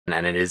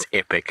and it is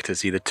epic to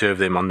see the two of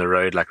them on the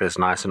road like this,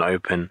 nice and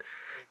open,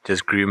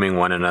 just grooming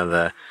one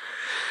another.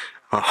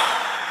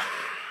 Oh,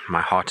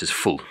 my heart is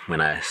full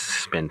when I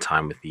spend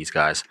time with these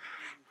guys.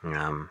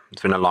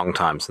 It's been a long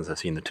time since I've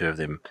seen the two of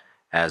them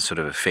as sort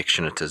of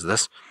affectionate as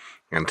this,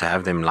 and to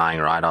have them lying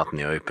right out in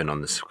the open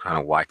on this kind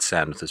of white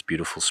sand with this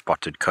beautiful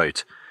spotted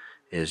coat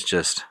is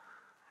just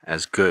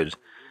as good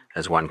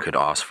as one could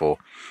ask for.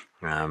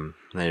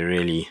 They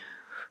really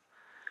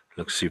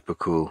look super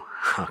cool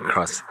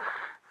across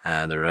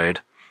the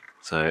road,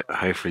 so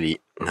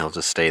hopefully they'll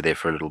just stay there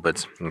for a little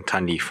bit. And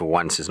Thandi for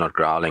once is not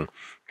growling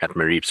at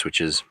Maribye,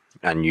 which is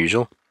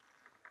unusual,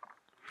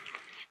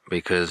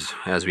 because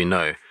as we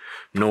know,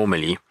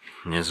 normally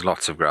there's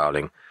lots of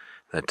growling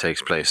that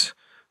takes place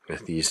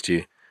with these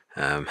two.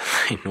 They're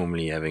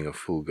normally having a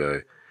full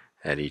go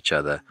at each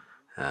other.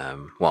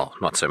 Well,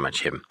 not so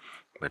much him,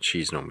 but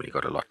she's normally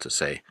got a lot to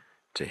say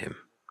to him.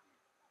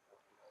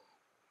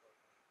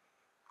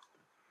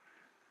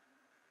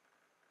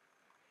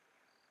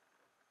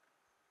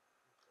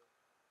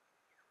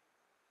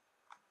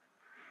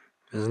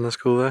 Isn't this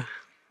cool though?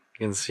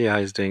 You can see how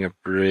he's doing a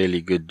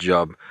really good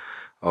job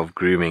of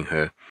grooming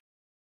her.